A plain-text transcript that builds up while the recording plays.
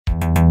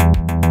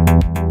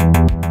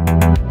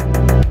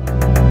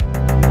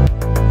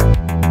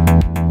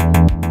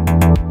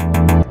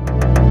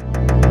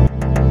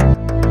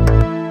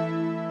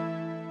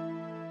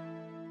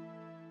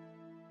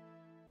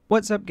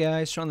What's up,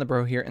 guys?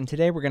 Shawnthebro here, and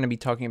today we're going to be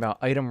talking about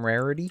item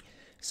rarity.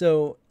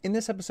 So in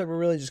this episode, we're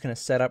really just going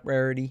to set up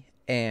rarity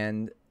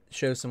and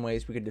show some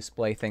ways we could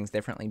display things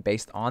differently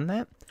based on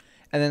that.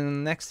 And then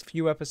in the next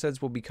few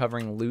episodes, we'll be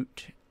covering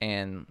loot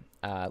and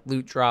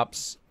loot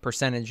drops,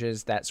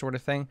 percentages, that sort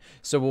of thing.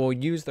 So we'll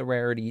use the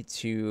rarity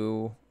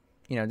to,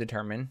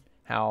 determine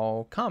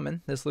how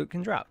common this loot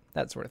can drop,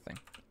 that sort of thing.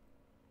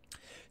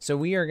 So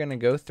we are going to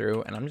go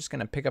through, and I'm just going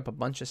to pick up a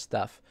bunch of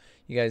stuff.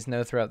 You guys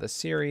know throughout the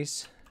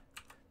series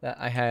that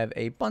I have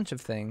a bunch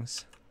of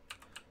things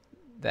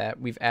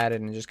that we've added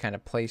and just kind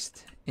of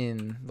placed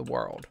in the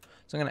world.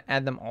 So I'm going to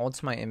add them all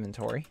to my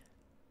inventory.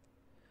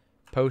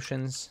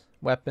 Potions,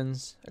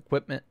 weapons,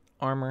 equipment,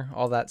 armor,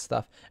 all that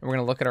stuff. And we're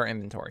going to look at our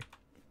inventory.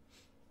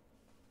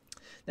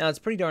 Now, it's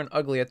pretty darn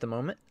ugly at the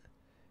moment,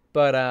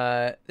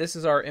 but this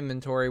is our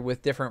inventory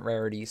with different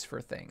rarities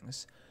for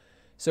things.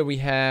 So we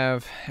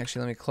have,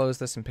 actually, let me close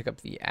this and pick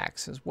up the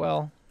axe as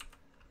well.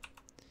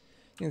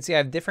 You can see I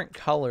have different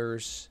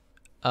colors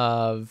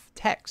of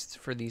text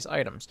for these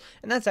items,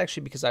 and that's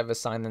actually because I've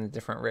assigned them to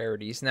different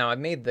rarities. Now, I've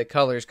made the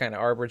colors kind of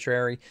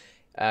arbitrary.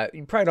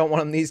 You probably don't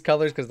want them these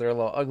colors because they're a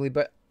little ugly,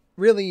 but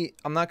really,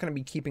 I'm not going to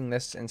be keeping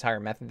this entire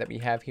method that we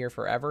have here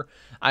forever.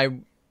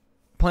 I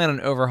plan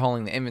on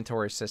overhauling the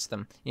inventory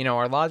system.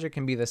 Our logic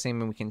can be the same,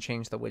 and we can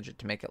change the widget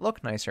to make it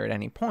look nicer at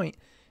any point.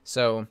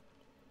 So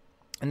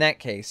in that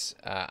case,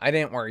 I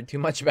didn't worry too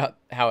much about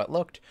how it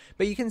looked,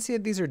 but you can see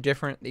that these are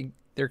different.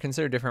 They're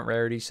considered different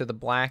rarities. So the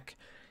black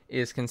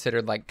is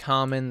considered like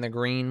common, the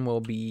green will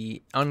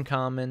be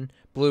uncommon,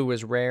 blue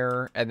is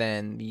rare, and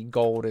then the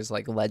gold is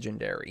like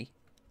legendary.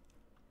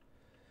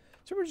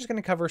 So we're just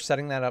going to cover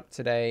setting that up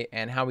today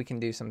and how we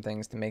can do some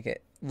things to make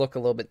it look a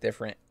little bit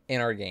different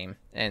in our game,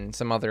 and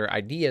some other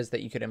ideas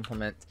that you could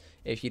implement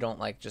if you don't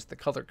like just the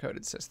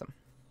color-coded system.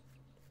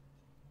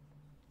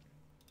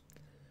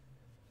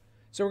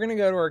 So we're going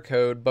to go to our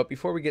code, but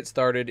before we get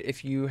started,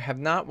 if you have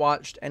not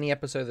watched any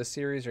episode of the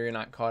series or you're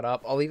not caught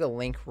up, I'll leave a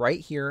link right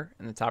here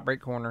in the top right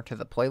corner to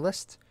the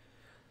playlist.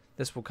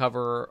 This will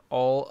cover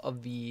all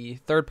of the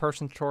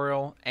third-person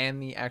tutorial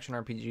and the action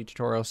RPG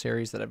tutorial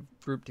series that I've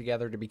grouped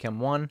together to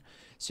become one,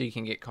 so you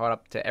can get caught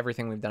up to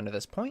everything we've done to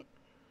this point.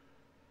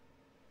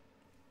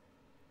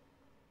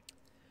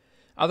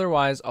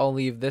 Otherwise, I'll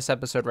leave this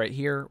episode right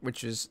here,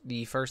 which is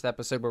the first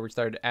episode where we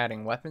started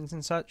adding weapons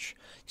and such,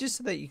 just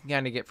so that you can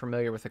kind of get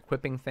familiar with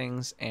equipping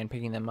things and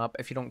picking them up.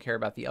 If you don't care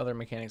about the other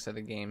mechanics of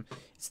the game,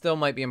 it still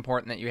might be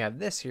important that you have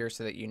this here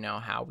so that you know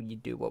how we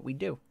do what we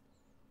do.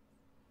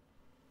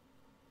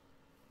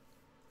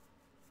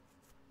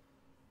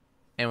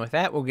 And with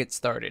that, we'll get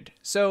started.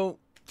 So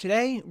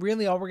today,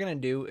 really all we're going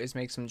to do is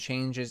make some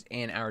changes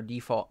in our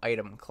default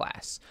item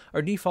class.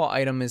 Our default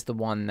item is the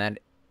one that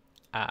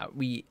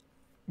we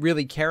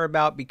really care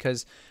about,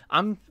 because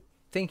I'm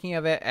thinking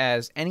of it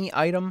as any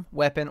item,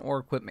 weapon, or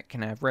equipment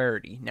can have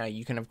rarity. Now,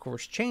 you can of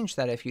course change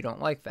that if you don't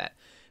like that,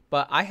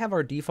 but I have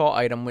our default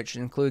item, which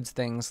includes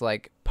things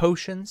like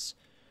potions,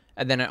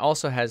 and then it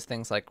also has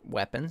things like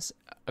weapons,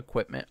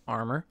 equipment,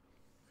 armor,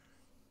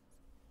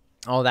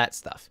 all that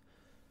stuff.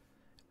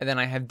 And then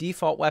I have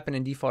default weapon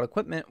and default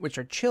equipment, which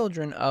are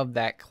children of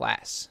that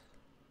class.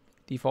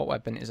 Default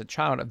weapon is a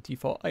child of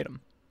default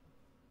item.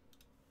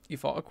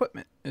 Default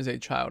equipment is a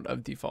child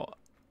of default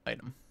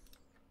item.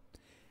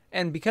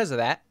 And because of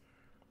that,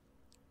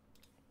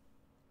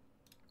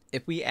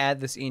 if we add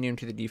this enum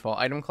to the default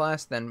item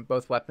class, then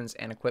both weapons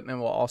and equipment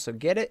will also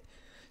get it.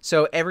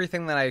 So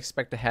everything that I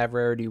expect to have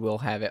rarity will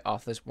have it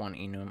off this one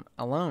enum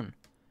alone.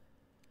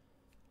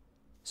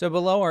 So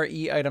below our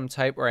E item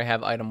type, where I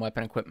have item,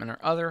 weapon, equipment, or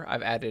other,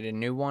 I've added a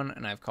new one,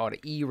 and I've called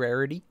it E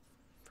rarity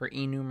for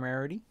enum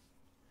rarity.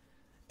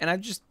 And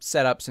I've just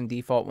set up some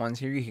default ones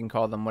here. You can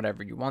call them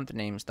whatever you want. The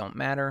names don't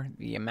matter.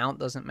 The amount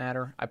doesn't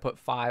matter. I put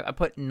 5. I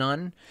put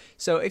none.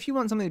 So if you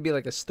want something to be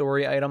like a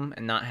story item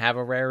and not have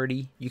a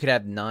rarity, you could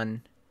have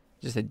none.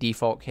 Just a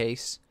default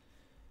case.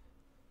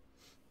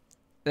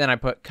 Then I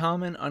put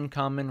common,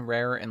 uncommon,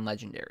 rare, and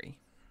legendary.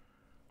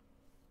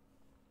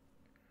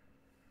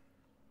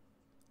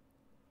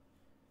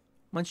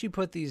 Once you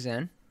put these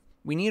in,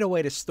 we need a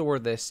way to store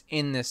this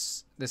in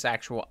this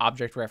actual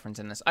object reference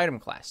in this item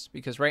class,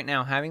 because right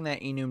now having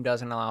that enum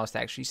doesn't allow us to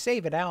actually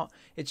save it out.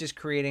 It's just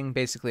creating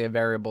basically a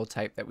variable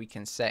type that we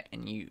can set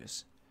and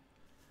use.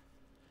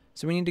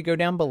 So we need to go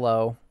down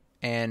below,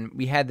 and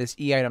we had this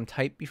E item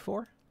type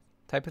before,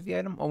 type of the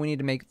item. Well, we need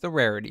to make the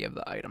rarity of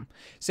the item.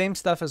 Same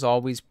stuff as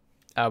always.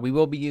 We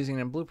will be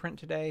using a blueprint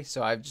today,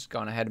 so I've just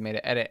gone ahead and made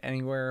it edit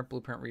anywhere,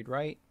 blueprint read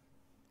write,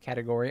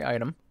 category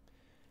item.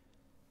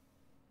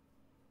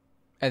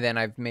 And then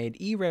I've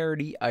made E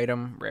rarity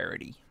item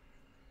rarity.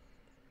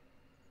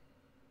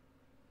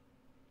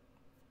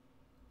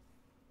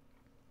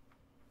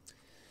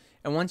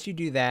 And once you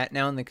do that,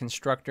 now in the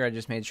constructor, I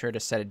just made sure to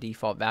set a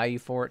default value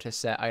for it to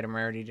set item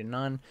rarity to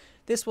none.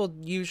 This will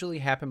usually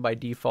happen by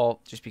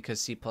default just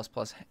because C++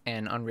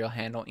 and Unreal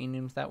handle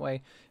enums that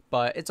way,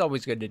 but it's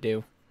always good to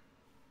do.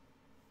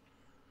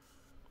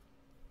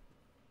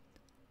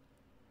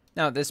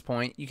 Now at this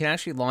point, you can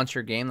actually launch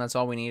your game. That's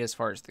all we need as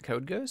far as the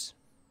code goes.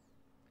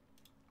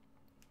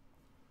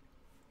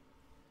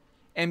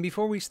 And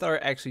before we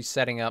start actually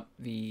setting up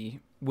the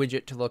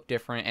widget to look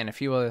different and a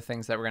few other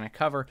things that we're going to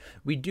cover,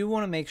 we do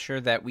want to make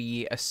sure that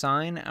we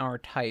assign our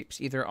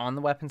types either on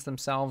the weapons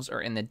themselves or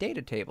in the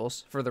data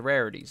tables for the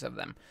rarities of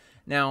them.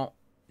 Now,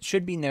 it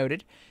should be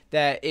noted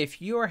that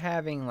if you are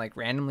having like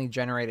randomly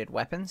generated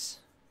weapons,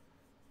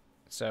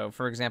 so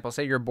for example,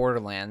 say you're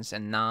Borderlands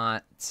and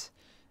not,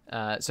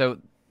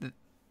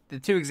 the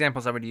two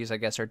examples I would use, I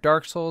guess, are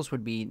Dark Souls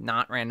would be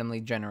not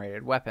randomly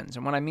generated weapons.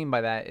 And what I mean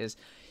by that is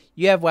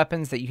you have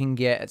weapons that you can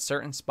get at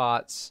certain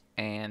spots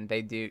and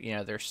they do,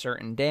 there's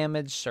certain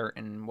damage,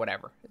 certain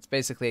whatever. It's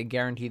basically a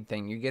guaranteed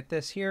thing. You get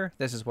this here,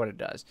 this is what it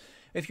does.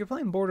 If you're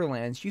playing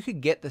Borderlands, you could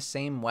get the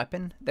same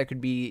weapon that could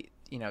be,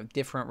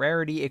 different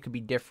rarity. It could be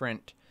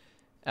different,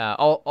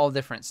 all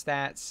different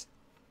stats,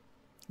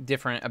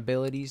 different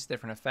abilities,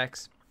 different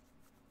effects.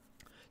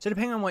 So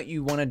depending on what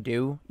you want to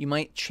do, you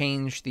might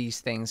change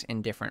these things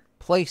in different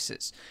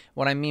places.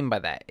 What I mean by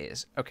that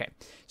is, okay,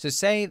 so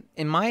say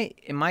in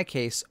my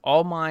case,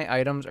 all my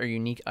items are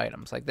unique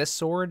items. Like this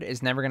sword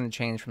is never going to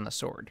change from the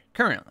sword.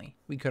 Currently,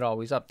 we could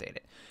always update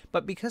it.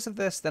 But because of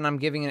this, then I'm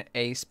giving it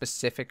a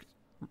specific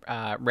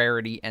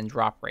rarity and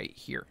drop rate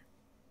here.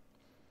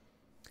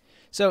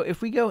 So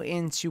if we go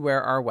into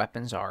where our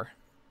weapons are,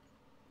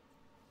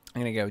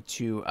 I'm going to go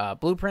to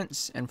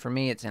blueprints, and for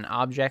me it's in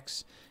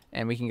objects.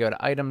 And we can go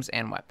to items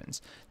and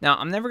weapons. Now,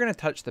 I'm never going to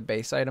touch the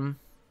base item,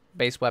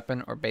 base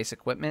weapon, or base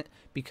equipment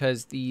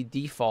because the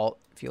default,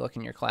 if you look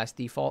in your class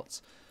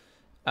defaults,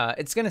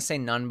 it's going to say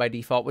none by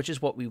default, which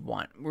is what we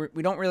want.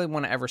 We don't really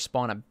want to ever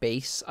spawn a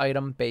base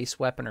item, base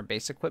weapon, or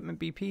base equipment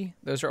BP.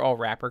 Those are all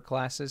wrapper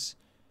classes.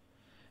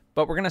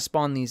 But we're going to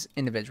spawn these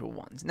individual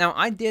ones. Now,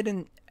 I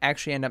did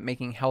actually end up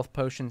making health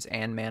potions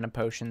and mana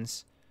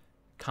potions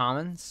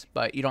commons,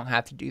 but you don't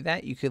have to do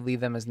that. You could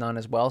leave them as none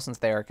as well since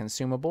they are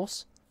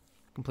consumables.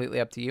 Completely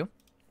up to you.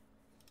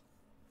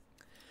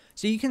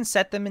 So you can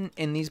set them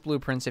in these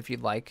blueprints if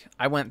you'd like.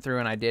 I went through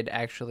and I did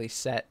actually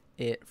set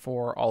it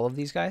for all of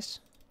these guys.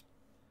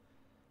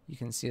 You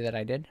can see that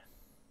I did.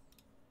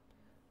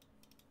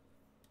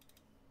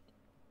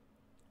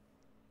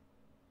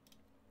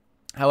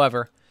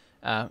 However,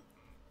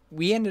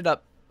 we ended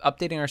up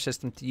updating our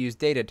system to use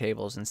data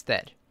tables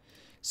instead.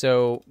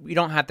 So we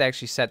don't have to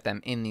actually set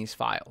them in these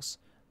files.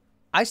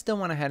 I still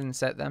went ahead and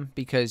set them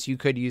because you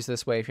could use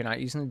this way if you're not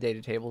using the data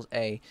tables,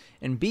 A.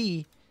 And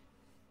B,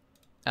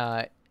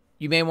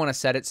 you may want to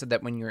set it so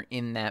that when you're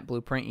in that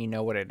blueprint, you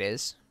know what it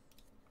is,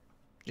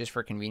 just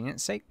for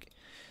convenience sake.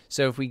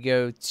 So if we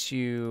go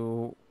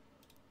to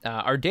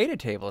our data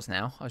tables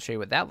now, I'll show you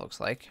what that looks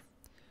like.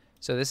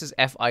 So this is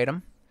F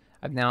item.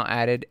 I've now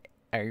added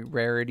a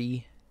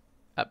rarity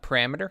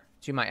parameter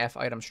to my F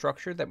item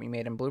structure that we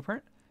made in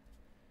blueprint.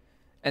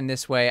 And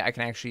this way I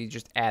can actually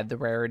just add the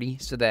rarity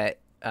so that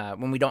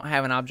when we don't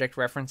have an object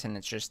reference and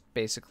it's just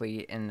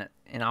basically an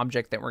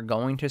object that we're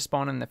going to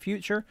spawn in the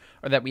future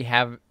or that we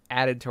have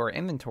added to our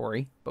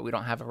inventory but we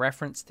don't have a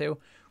reference to,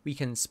 we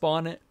can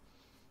spawn it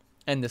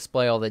and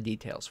display all the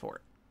details for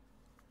it.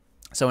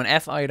 So an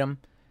F item,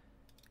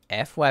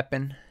 F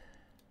weapon,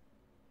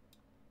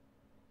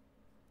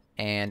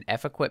 and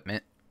F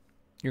equipment,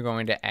 you're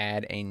going to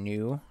add a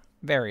new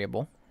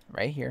variable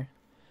right here.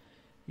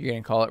 You're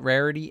going to call it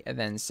rarity and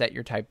then set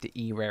your type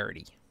to E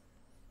rarity.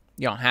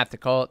 You don't have to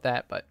call it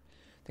that, but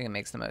I think it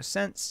makes the most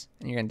sense.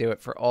 And you're going to do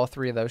it for all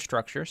three of those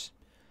structures.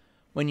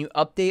 When you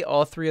update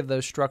all three of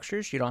those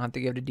structures, you don't have to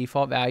give it a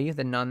default value.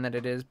 The none that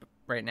it is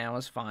right now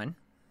is fine.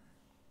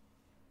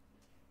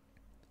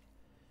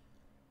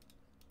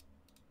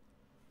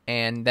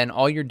 And then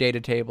all your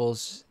data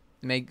tables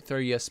may throw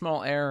you a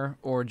small error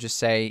or just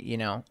say,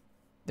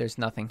 there's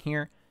nothing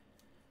here.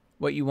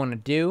 What you want to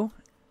do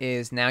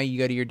is now you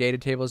go to your data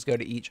tables, go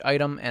to each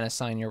item, and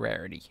assign your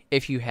rarity,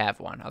 if you have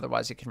one.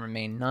 Otherwise, it can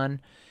remain none.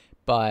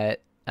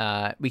 But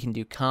we can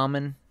do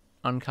common,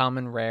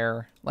 uncommon,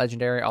 rare,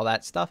 legendary, all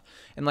that stuff.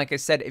 And like I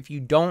said, if you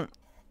don't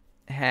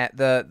have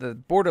the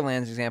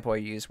Borderlands example I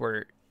use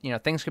where,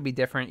 things could be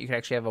different. You could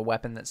actually have a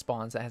weapon that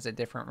spawns that has a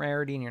different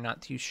rarity and you're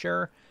not too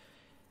sure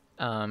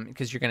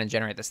because you're going to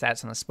generate the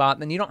stats on the spot.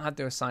 Then you don't have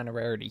to assign a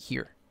rarity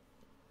here.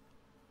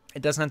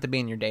 It doesn't have to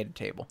be in your data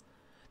table.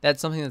 That's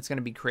something that's going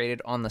to be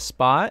created on the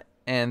spot,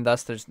 and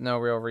thus there's no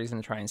real reason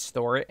to try and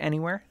store it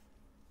anywhere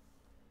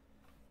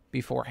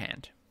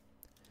beforehand.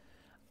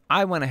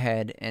 I went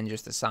ahead and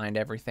just assigned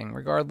everything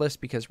regardless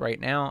because right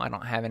now I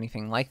don't have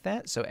anything like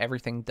that, so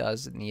everything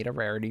does need a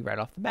rarity right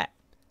off the bat.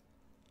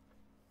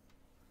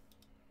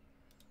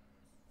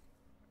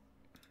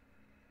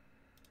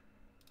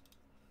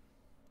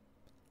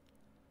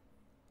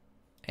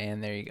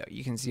 And there you go.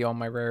 You can see all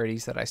my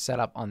rarities that I set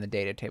up on the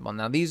data table.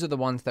 Now, these are the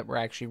ones that we're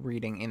actually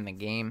reading in the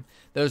game.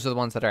 Those are the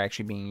ones that are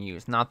actually being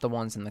used, not the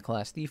ones in the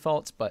class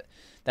defaults, but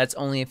that's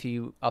only if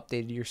you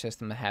updated your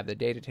system to have the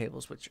data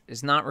tables, which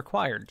is not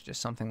required, just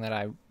something that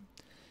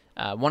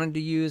I wanted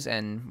to use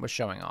and was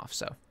showing off.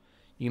 So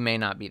you may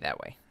not be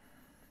that way.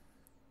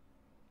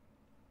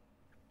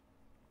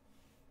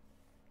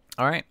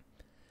 All right.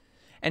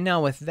 And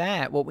now with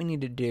that, what we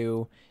need to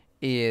do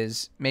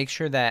is make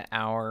sure that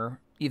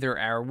our either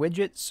our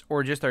widgets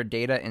or just our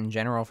data in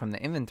general from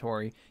the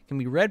inventory can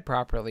be read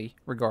properly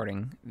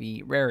regarding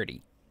the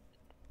rarity.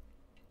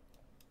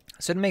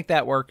 So to make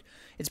that work,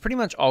 it's pretty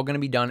much all going to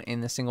be done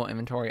in the single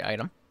inventory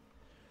item.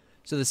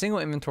 So the single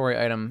inventory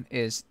item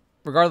is,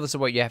 regardless of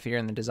what you have here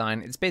in the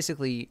design, it's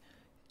basically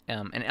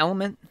an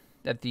element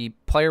that the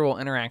player will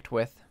interact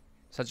with,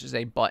 such as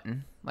a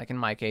button, like in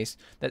my case,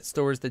 that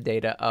stores the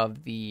data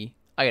of the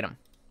item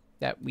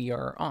that we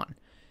are on.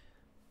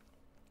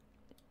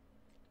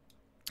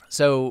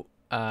 So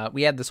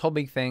we had this whole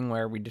big thing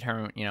where we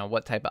determine,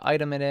 what type of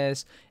item it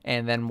is,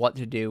 and then what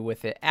to do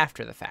with it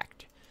after the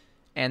fact.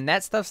 And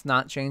that stuff's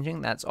not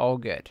changing. That's all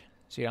good.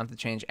 So you don't have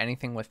to change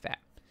anything with that.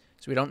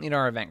 So we don't need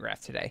our event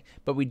graph today,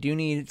 but we do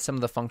need some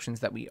of the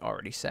functions that we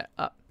already set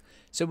up.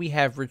 So we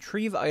have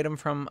retrieve item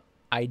from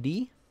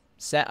ID,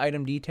 set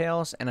item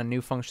details, and a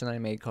new function that I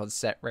made called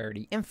set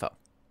rarity info.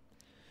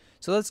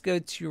 So let's go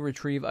to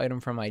retrieve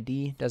item from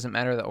ID. Doesn't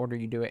matter the order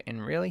you do it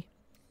in, really.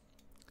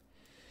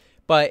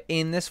 But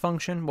in this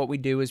function, what we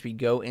do is we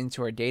go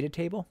into our data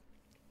table,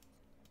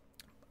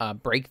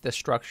 break the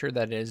structure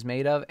that it is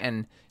made of,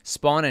 and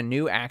spawn a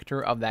new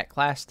actor of that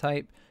class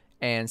type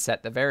and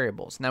set the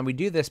variables. Now we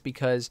do this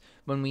because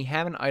when we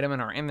have an item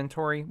in our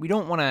inventory, we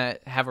don't want to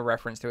have a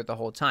reference to it the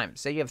whole time.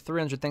 Say you have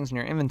 300 things in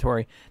your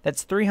inventory,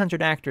 that's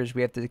 300 actors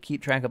we have to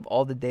keep track of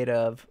all the data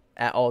of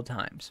at all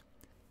times.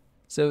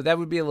 So that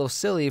would be a little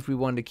silly if we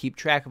wanted to keep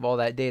track of all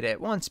that data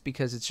at once,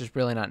 because it's just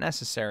really not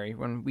necessary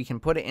when we can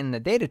put it in the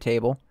data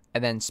table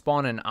and then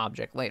spawn an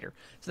object later.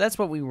 So that's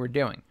what we were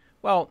doing.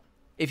 Well,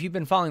 if you've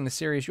been following the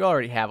series, you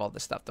already have all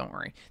this stuff, don't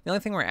worry. The only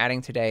thing we're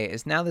adding today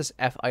is now this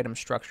F item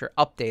structure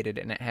updated,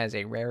 and it has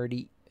a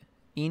rarity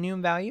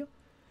enum value.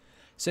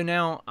 So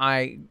now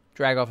I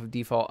drag off of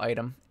default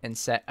item and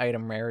set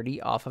item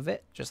rarity off of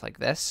it, just like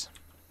this.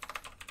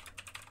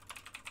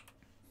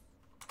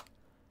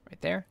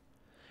 Right there.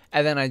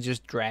 And then I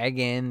just drag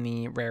in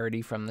the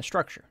rarity from the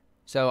structure.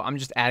 So I'm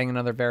just adding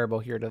another variable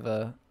here to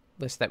the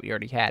list that we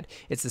already had.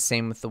 It's the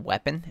same with the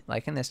weapon.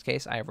 Like in this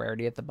case, I have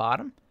rarity at the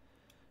bottom.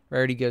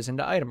 Rarity goes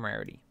into item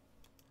rarity.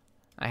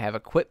 I have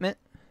equipment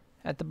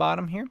at the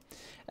bottom here.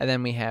 And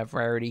then we have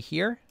rarity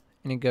here,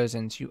 and it goes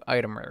into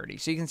item rarity.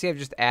 So you can see I've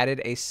just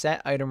added a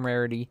set item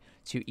rarity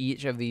to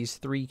each of these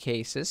three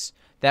cases.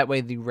 That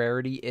way the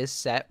rarity is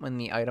set when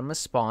the item is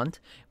spawned.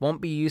 Won't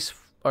be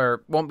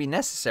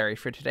necessary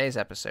for today's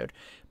episode,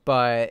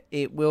 but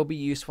it will be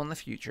useful in the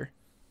future.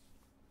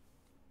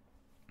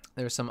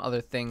 There's some other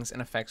things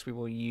and effects we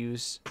will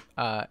use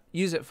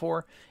it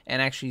for,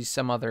 and actually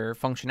some other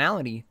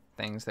functionality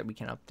things that we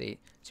can update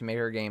to make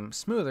our game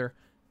smoother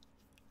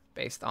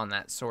based on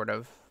that sort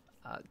of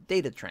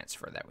data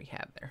transfer that we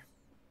have there.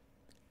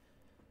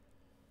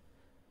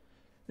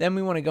 Then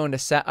we want to go into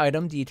set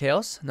item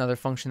details, another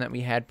function that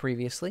we had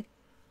previously.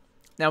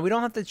 Now we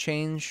don't have to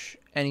change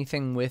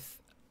anything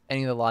with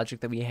any of the logic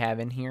that we have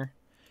in here,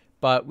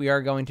 but we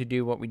are going to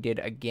do what we did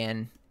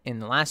again in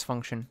the last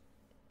function,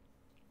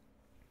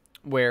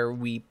 where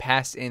we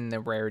pass in the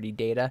rarity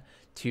data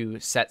to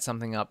set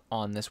something up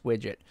on this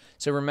widget.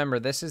 So remember,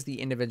 this is the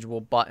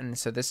individual button,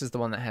 so this is the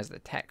one that has the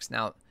text.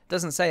 Now, it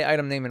doesn't say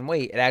item name and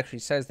weight, it actually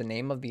says the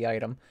name of the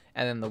item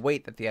and then the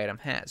weight that the item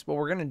has. Well,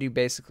 we're going to do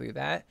basically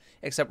that,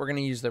 except we're going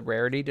to use the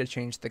rarity to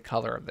change the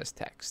color of this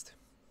text.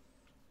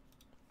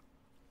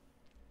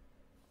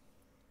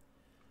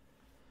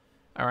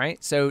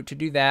 Alright, so to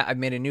do that, I've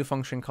made a new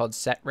function called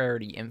set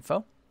rarity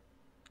info.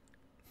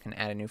 Can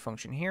add a new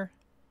function here.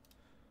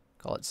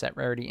 Call it set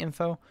rarity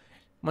info.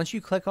 Once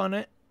you click on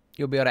it,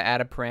 you'll be able to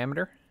add a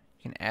parameter.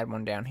 You can add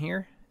one down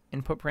here,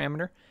 input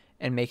parameter,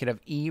 and make it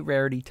of E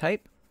rarity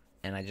type.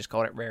 And I just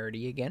called it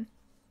rarity again.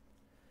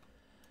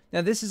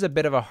 Now this is a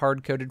bit of a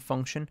hard-coded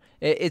function.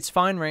 It's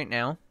fine right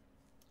now,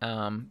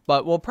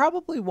 but we'll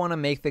probably want to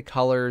make the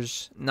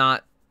colors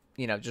not,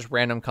 just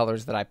random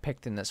colors that I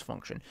picked in this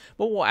function.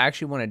 What we'll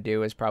actually want to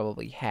do is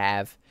probably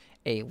have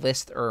a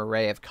list or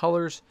array of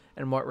colors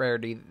and what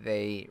rarity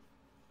they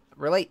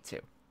relate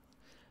to.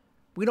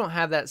 We don't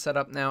have that set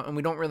up now, and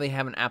we don't really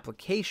have an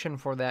application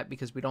for that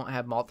because we don't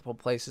have multiple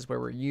places where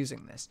we're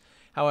using this.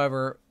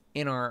 However,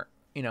 in our,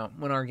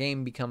 when our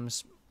game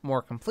becomes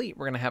more complete,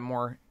 we're going to have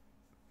more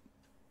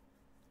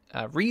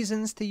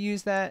reasons to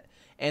use that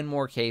and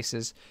more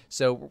cases.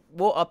 So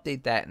we'll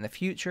update that in the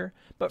future.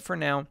 But for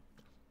now,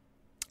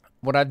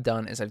 what I've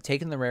done is I've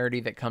taken the rarity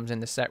that comes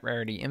into set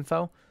rarity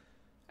info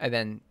and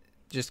then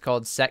just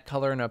called set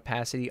color and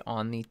opacity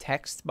on the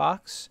text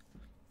box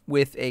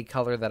with a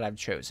color that I've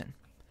chosen.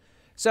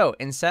 So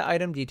in set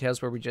item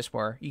details where we just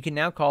were, you can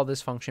now call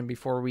this function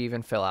before we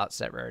even fill out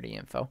set rarity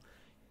info.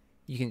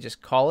 You can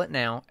just call it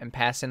now and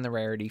pass in the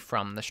rarity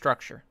from the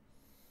structure.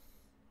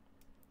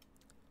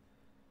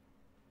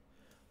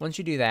 Once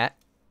you do that,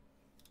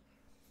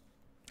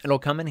 it'll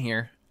come in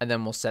here and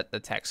then we'll set the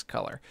text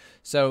color.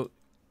 So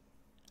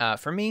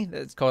for me,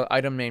 it's called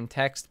item name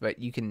text, but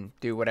you can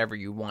do whatever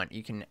you want.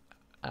 You can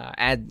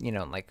add,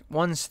 like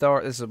 1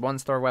 star. This is a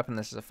 1-star weapon.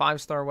 This is a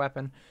 5-star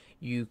weapon.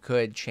 You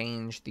could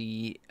change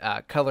the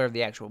color of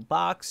the actual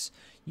box.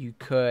 You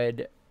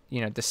could,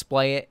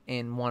 display it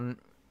in one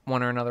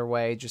one or another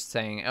way, just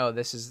saying, oh,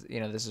 this is,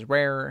 this is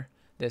rare,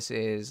 this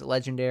is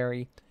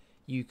legendary.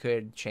 You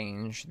could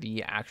change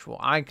the actual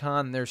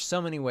icon. There's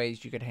so many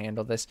ways you could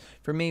handle this.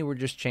 For me, we're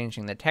just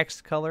changing the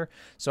text color.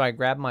 So I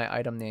grab my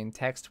item name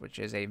text, which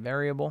is a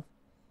variable.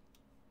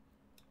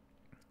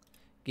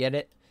 Get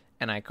it?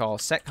 And I call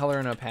set color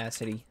and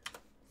opacity,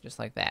 just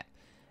like that.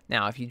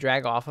 Now, if you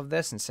drag off of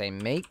this and say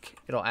make,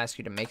 it'll ask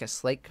you to make a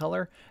slate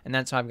color, and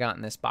that's how I've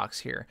gotten this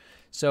box here.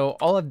 So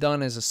all I've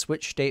done is a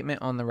switch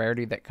statement on the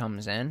rarity that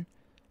comes in,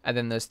 and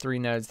then those 3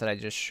 nodes that I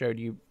just showed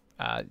you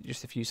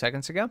just a few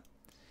seconds ago,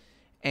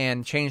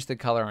 and change the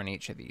color on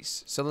each of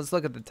these. So let's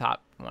look at the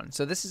top one.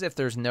 So this is if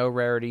there's no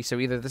rarity. So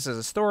either this is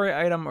a story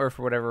item or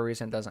for whatever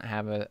reason it doesn't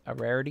have a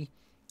rarity.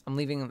 I'm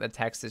leaving the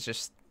text as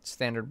just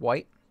standard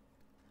white.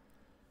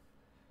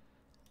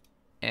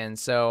 And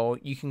so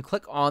you can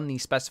click on the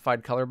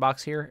specified color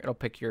box here.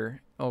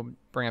 It'll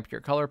bring up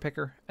your color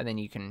picker, and then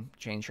you can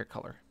change your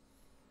color.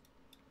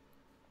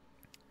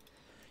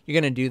 You're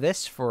going to do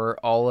this for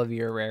all of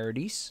your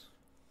rarities.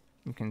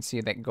 You can see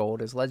that gold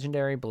is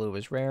legendary, blue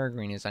is rare,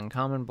 green is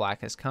uncommon,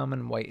 black is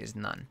common, white is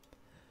none.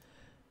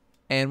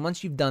 And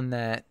once you've done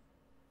that,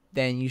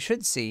 then you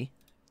should see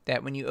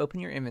that when you open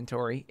your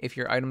inventory, if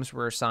your items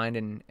were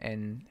assigned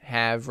and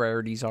have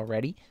rarities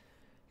already,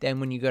 then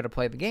when you go to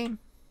play the game,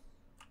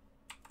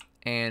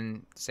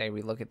 and say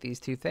we look at these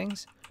 2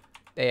 things,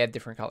 they have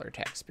different color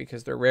text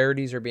because their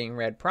rarities are being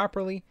read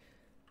properly.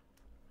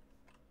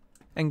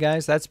 And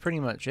guys, that's pretty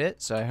much it.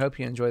 So I hope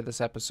you enjoyed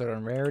this episode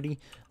on rarity.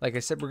 Like I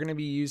said, we're going to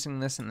be using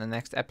this in the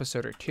next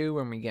episode or 2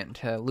 when we get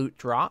into loot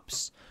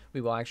drops.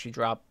 We will actually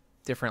drop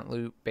different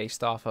loot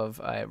based off of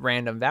a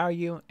random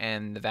value,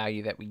 and the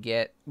value that we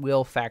get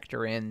will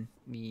factor in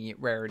the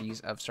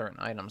rarities of certain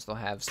items. They'll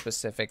have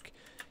specific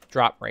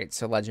drop rates.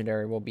 So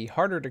legendary will be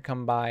harder to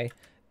come by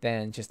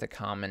than just a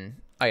common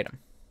item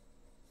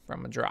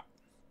from a drop.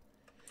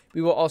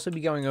 We will also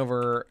be going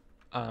over,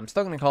 I'm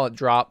still going to call it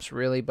drops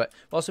really, but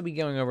we'll also be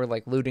going over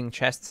like looting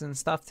chests and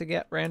stuff to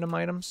get random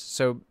items.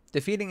 So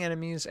defeating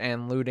enemies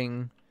and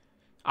looting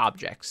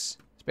objects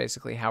is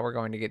basically how we're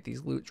going to get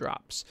these loot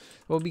drops.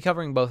 We'll be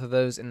covering both of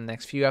those in the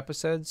next few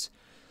episodes.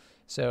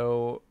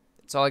 So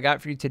that's all I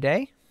got for you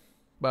today.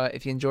 But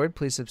if you enjoyed,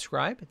 please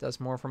subscribe. It does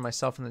more for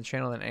myself and the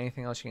channel than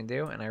anything else you can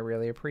do, and I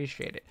really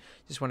appreciate it.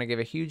 Just want to give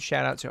a huge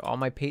shout out to all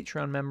my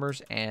Patreon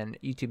members and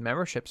YouTube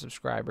membership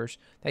subscribers.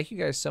 Thank you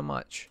guys so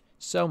much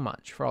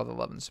for all the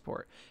love and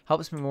support.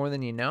 Helps me more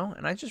than you know,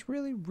 and I just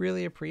really,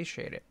 really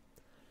appreciate it.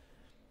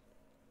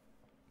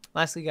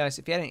 Lastly, guys,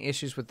 if you had any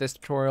issues with this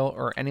tutorial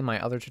or any of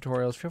my other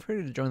tutorials, feel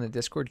free to join the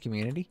Discord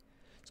community.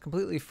 It's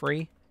completely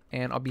free,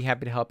 and I'll be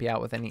happy to help you out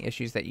with any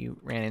issues that you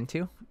ran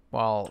into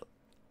while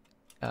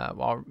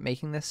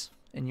making this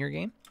in your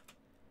game.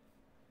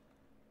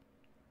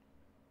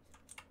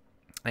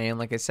 And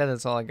like I said,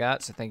 that's all I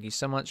got. So thank you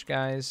so much,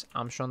 guys.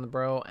 I'm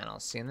Shawnthebro, and I'll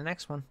see you in the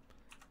next one.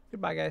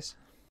 Goodbye, guys.